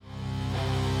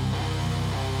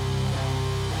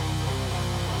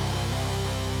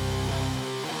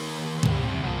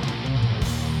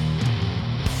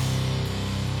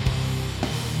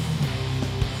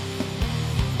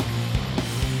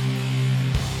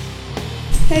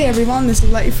Hey everyone, this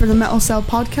is Letty for the Metal Cell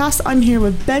podcast. I'm here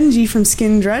with Benji from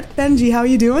Skindred. Benji, how are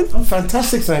you doing? I'm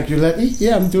fantastic, thank you, Letty.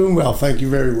 Yeah, I'm doing well, thank you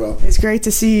very well. It's great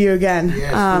to see you again.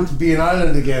 Yeah, it's good to be in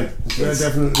Ireland again. It's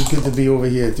definitely good to be over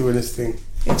here doing this thing.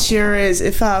 It sure is.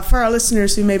 If for our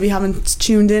listeners who maybe haven't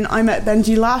tuned in, I met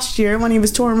Benji last year when he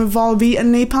was touring with Volbeat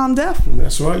and Napalm Death.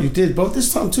 That's right, you did. Both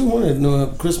this time too, wasn't it? No,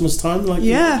 Christmas time, like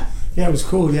yeah. Yeah, it was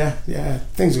cool. Yeah.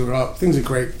 Things are up. Things are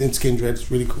great in Skindred. It's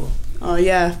really cool. Oh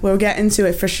yeah, we'll get into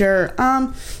it for sure.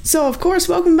 So of course,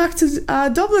 welcome back to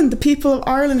Dublin. The people of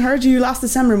Ireland heard you last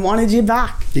December and wanted you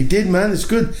back. They did, man. It's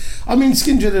good. I mean,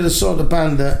 Skindred are the sort of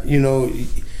band that, you know,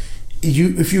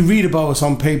 if you read about us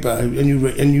on paper and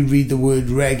you read the word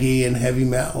reggae and heavy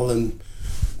metal and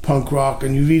punk rock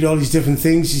and you read all these different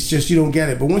things, it's just you don't get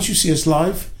it. But once you see us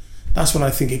live, that's when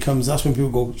I think it comes. That's when people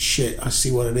go, shit, I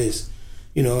see what it is.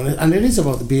 You know, and it is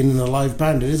about being in a live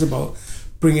band. It is about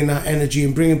bringing that energy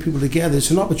and bringing people together.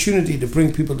 It's an opportunity to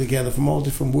bring people together from all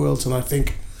different worlds. And I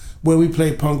think where we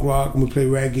play punk rock and we play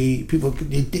reggae,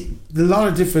 a lot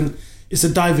of different. It's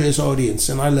a diverse audience,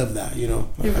 and I love that. You know,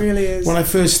 it really is. When I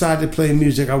first started playing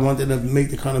music, I wanted to make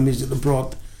the kind of music that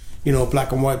brought, you know,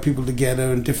 black and white people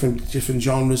together and different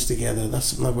genres together. That's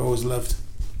something I've always loved.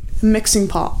 Mixing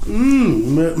pot.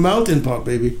 Melting pot,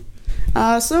 baby.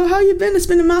 So how you been? It's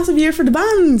been a massive year for the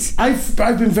band.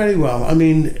 I've been very well. I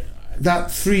mean,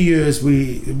 that 3 years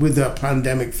with that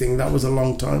pandemic thing, that was a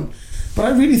long time. But I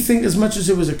really think as much as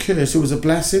it was a curse, it was a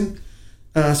blessing,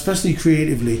 especially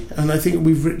creatively. And I think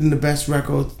we've written the best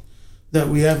record that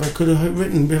we ever could have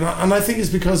written. And I think it's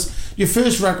because your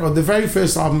first record, the very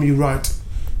first album you write,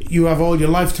 you have all your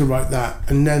life to write that.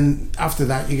 And then after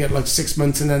that, you get like 6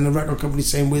 months and then the record company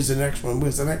saying, where's the next one?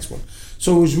 Where's the next one?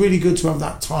 So it was really good to have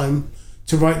that time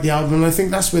to write the album. And I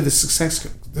think that's where the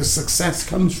success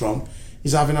comes from,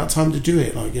 is having that time to do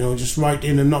it. Like, you know, just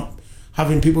writing and not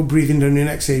having people breathing down your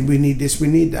neck saying, we need this, we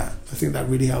need that. I think that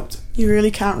really helped. You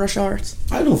really can't rush art.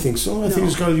 I don't think so. I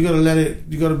think you got to let it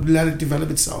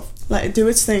develop itself. Let it do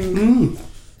its thing.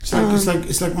 It's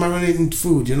like marinating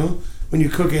food, you know? When you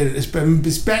cook it, it's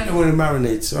better when it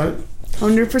marinates, right?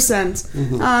 100%.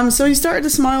 Mm-hmm. So you started the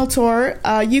Smile Tour,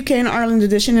 UK and Ireland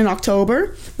edition in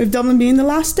October, with Dublin being the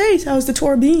last date. How's the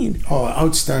tour been? Oh,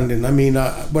 outstanding. I mean,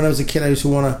 when I was a kid, I used to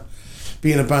want to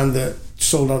be in a band that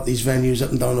sold out these venues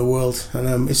up and down the world,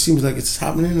 and it seems like it's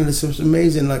happening, and it's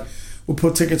amazing. Like, we'll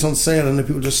put tickets on sale and the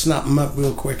people just snap them up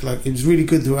real quick. Like, it was really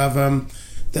good to have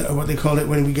what they call it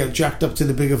when we get jacked up to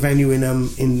the bigger venue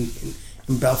in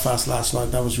Belfast last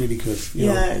night. That was really good. You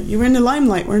know? You were in the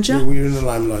limelight, weren't you? Yeah, we were in the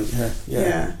limelight.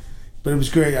 Yeah. But it was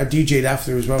great. I DJ'd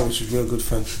after as well, which was real good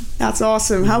fun. That's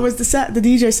awesome. How was the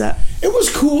DJ set? It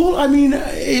was cool. I mean,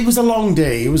 it was a long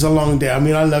day. I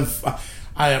mean,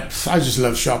 I just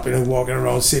love shopping and walking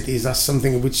around cities. That's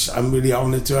something which I'm really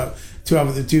honoured to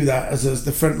able to do that as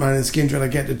the front man in Skindred. I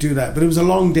get to do that. But it was a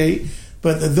long day.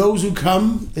 But those who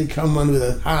come, they come on with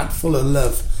a heart full of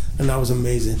love. And that was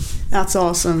amazing. That's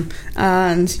awesome.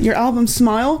 And your album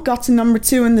Smile got to number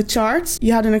 2 in the charts.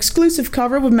 You had an exclusive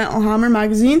cover with Metal Hammer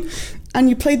magazine, and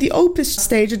you played the Opus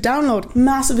stage at Download.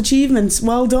 Massive achievements.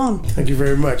 Well done. Thank you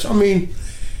very much. I mean,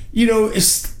 you know,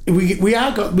 we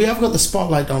have got the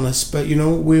spotlight on us, but you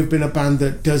know, we've been a band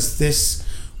that does this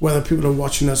whether people are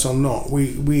watching us or not.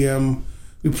 We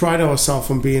pride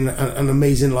ourselves on being an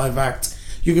amazing live act.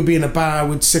 You could be in a bar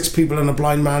with 6 people and a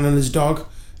blind man and his dog,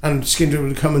 and Skindred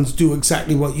would come and do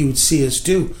exactly what you would see us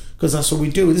do, because that's what we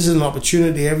do. This is an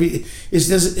opportunity.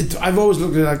 I've always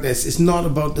looked at it like this. It's not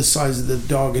about the size of the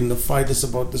dog in the fight. It's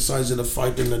about the size of the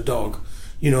fight in the dog.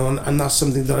 You know, and that's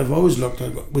something that I've always looked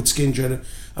at with Skindred.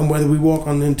 And whether we walk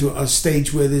on into a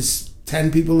stage where there's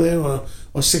 10 people there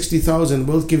or 60,000,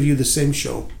 we'll give you the same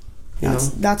show.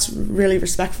 That's really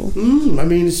respectful. I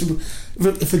mean,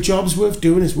 if a job's worth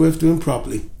doing, it's worth doing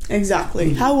properly.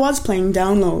 Exactly. How was playing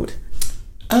Download?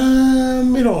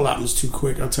 It all happens too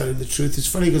quick, I'll tell you the truth. It's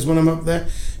funny because when I'm up there,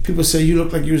 people say you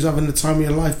look like you was having the time of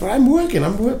your life, but I'm working.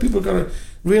 People got to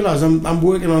realise I'm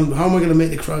working on how am I going to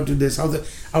make the crowd do this,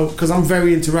 because I'm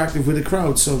very interactive with the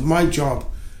crowd. So my job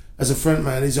as a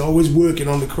frontman is always working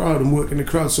on the crowd and working the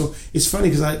crowd. So it's funny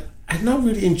because I'm not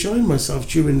really enjoying myself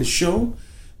during the show,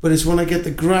 but it's when I get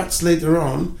the grats later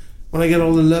on, when I get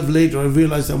all the love later, I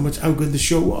realise how good the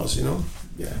show was, you know.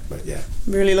 Yeah.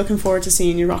 Really looking forward to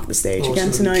seeing you rock the stage again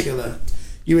tonight. Killer.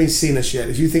 You ain't seen us yet.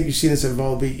 If you think you've seen us at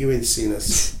Volbeat, you ain't seen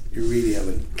us. You really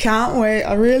haven't. Can't wait.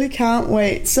 I really can't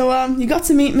wait. So you got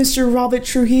to meet Mr. Robert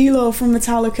Trujillo from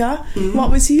Metallica. Mm-hmm.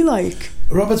 What was he like?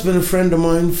 Robert's been a friend of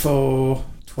mine for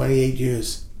 28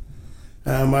 years.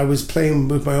 I was playing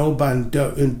with my old band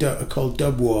called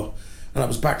Dub War, and I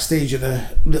was backstage at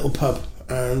a little pub,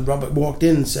 and Robert walked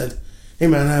in and said, hey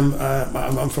man,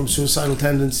 I'm from Suicidal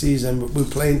Tendencies, and we're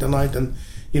playing tonight, and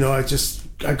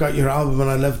I got your album, and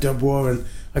I love Dub War, and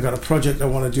I got a project I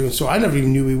want to do. And so I never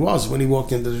even knew who he was when he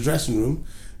walked into the dressing room.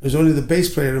 It was only the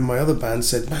bass player in my other band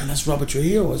said, man, that's Robert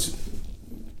Trujillo. I said,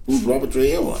 who's Robert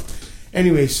Trujillo?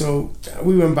 Anyway, so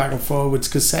we went back and forth with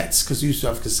cassettes, because we used to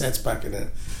have cassettes back in it.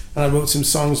 And I wrote some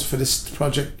songs for this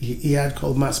project he had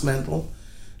called Mass Mental.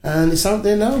 And it's out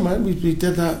there now, man. We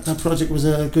did that. That project was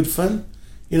good fun.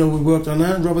 We worked on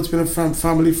that. Robert's been a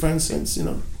family friend since,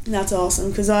 That's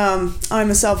awesome, because I'm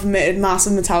a self-admitted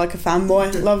massive Metallica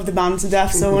fanboy. Love the band to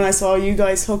death, so when I saw you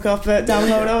guys hook up at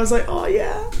Download, I was like, oh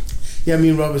yeah. Yeah,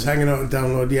 me and Rob was hanging out at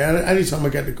Download. Yeah, anytime I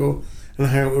get to go and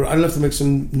hang out with I'd love to make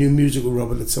some new music with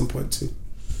Robert at some point too.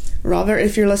 Robert,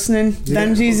 if you're listening,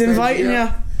 Benji's inviting you.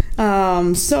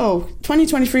 So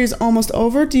 2023 is almost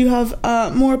over. Do you have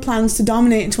more plans to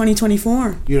dominate in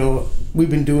 2024? We've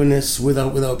been doing this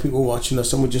without people watching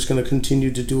us, and we're just going to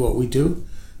continue to do what we do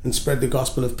and spread the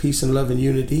gospel of peace and love and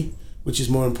unity, which is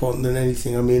more important than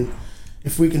anything. I mean,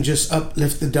 if we can just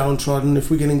uplift the downtrodden, if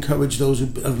we can encourage those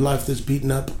of life that's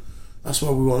beaten up, that's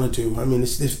what we want to do. I mean,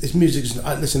 it's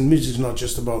music's not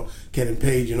just about getting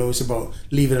paid, it's about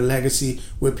leaving a legacy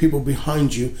where people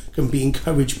behind you can be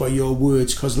encouraged by your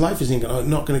words, because life isn't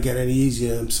not going to get any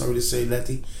easier. I'm sorry to say,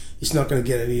 Letty, it's not going to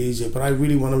get any easier, but I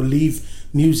really want to leave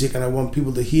music, and I want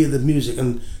people to hear the music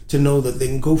and to know that they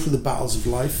can go through the battles of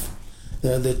life,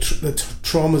 the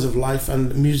traumas of life,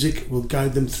 and music will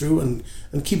guide them through and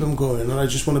keep them going. And I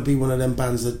just want to be one of them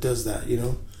bands that does that.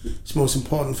 It's most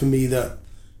important for me that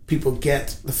people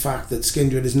get the fact that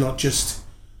Skindred is not just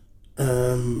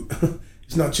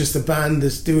it's not just a band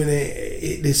that's doing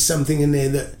it. There's something in there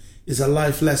that is a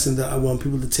life lesson that I want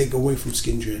people to take away from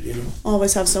Skindred.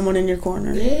 Always have someone in your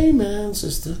corner. Amen,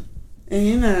 sister.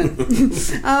 Amen.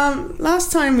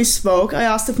 Last time we spoke, I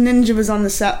asked if Ninja was on the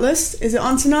set list. Is it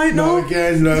on tonight? No,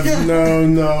 again,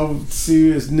 no.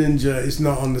 Serious, Ninja is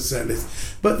not on the set list.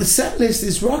 But the set list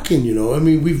is rocking, I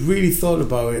mean, we've really thought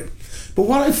about it. But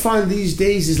what I find these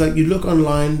days is, like, you look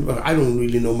online. Well, I don't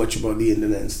really know much about the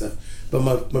internet and stuff,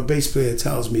 but my bass player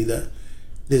tells me that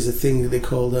there's a thing that they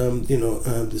call the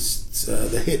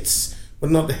hits,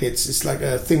 but not the hits. It's like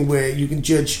a thing where you can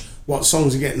judge what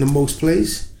songs are getting the most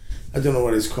plays. I don't know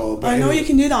what it's called. But I know you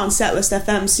can do that on Setlist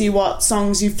FM, see what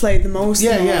songs you've played the most.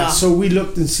 Yeah. So we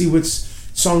looked and see which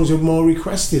songs are more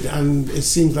requested, and it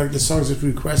seems like the songs that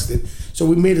requested. So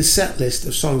we made a set list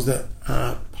of songs that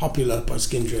are popular by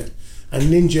Skindred. And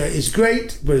Ninja is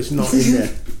great, but it's not in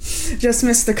there. Just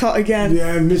missed the cut again.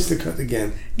 Yeah, I missed the cut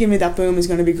again. Give Me That Boom is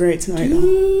going to be great tonight.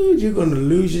 Dude, you're going to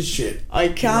lose your shit. I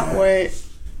can't wait.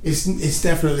 It's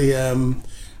definitely...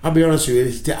 I'll be honest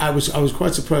with you. I was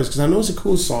quite surprised, because I know it's a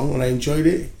cool song and I enjoyed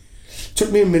it.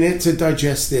 Took me a minute to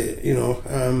digest it,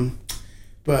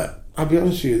 but I'll be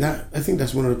honest with you. I think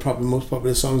that's one of the most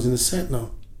popular songs in the set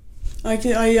now. I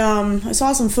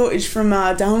saw some footage from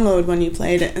Download when you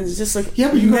played it, and it's just like,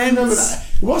 yeah, but you got to remember that.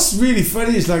 What's really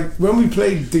funny is, like, when we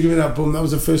played Give Me That Boom, that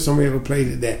was the first time we ever played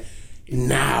it there.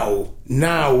 Now,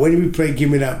 when we play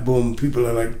Give Me That Boom, people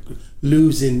are like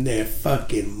losing their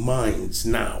fucking minds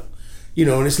now.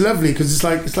 And it's lovely, because it's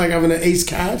like having an ace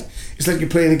card. It's like you're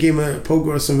playing a game of poker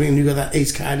or something, and you got that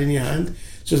ace card in your hand.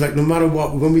 So it's like, no matter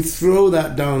what, when we throw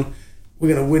that down,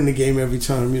 we're going to win the game every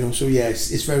time, So yeah,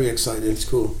 it's very exciting. It's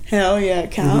cool. Hell yeah,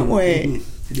 can't wait.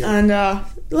 Mm-hmm. Yeah. And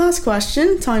last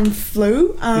question, time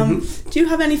flew. Do you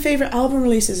have any favourite album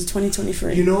releases of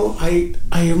 2023? I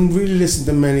haven't really listened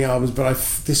to many albums, but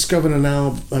I've discovered an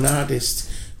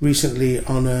artist recently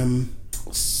on,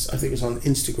 I think it was on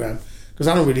Instagram, because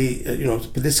I don't really,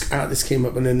 but this artist came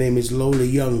up, and her name is Lola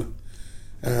Young.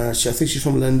 I think she's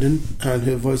from London, and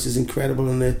her voice is incredible,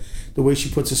 and the way she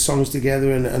puts her songs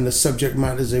together, and the subject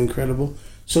matters are incredible.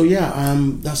 So yeah,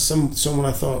 that's someone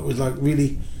I thought was like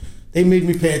really, they made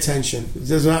me pay attention. It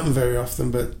doesn't happen very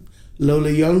often, but Lola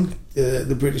Young,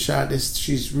 the British artist,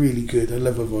 she's really good. I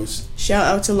love her voice. Shout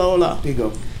out to Lola. Big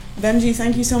up. Benji,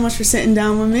 thank you so much for sitting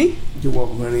down with me. You're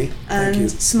welcome, honey. Thank you.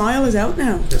 And Smile is out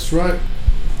now. That's right.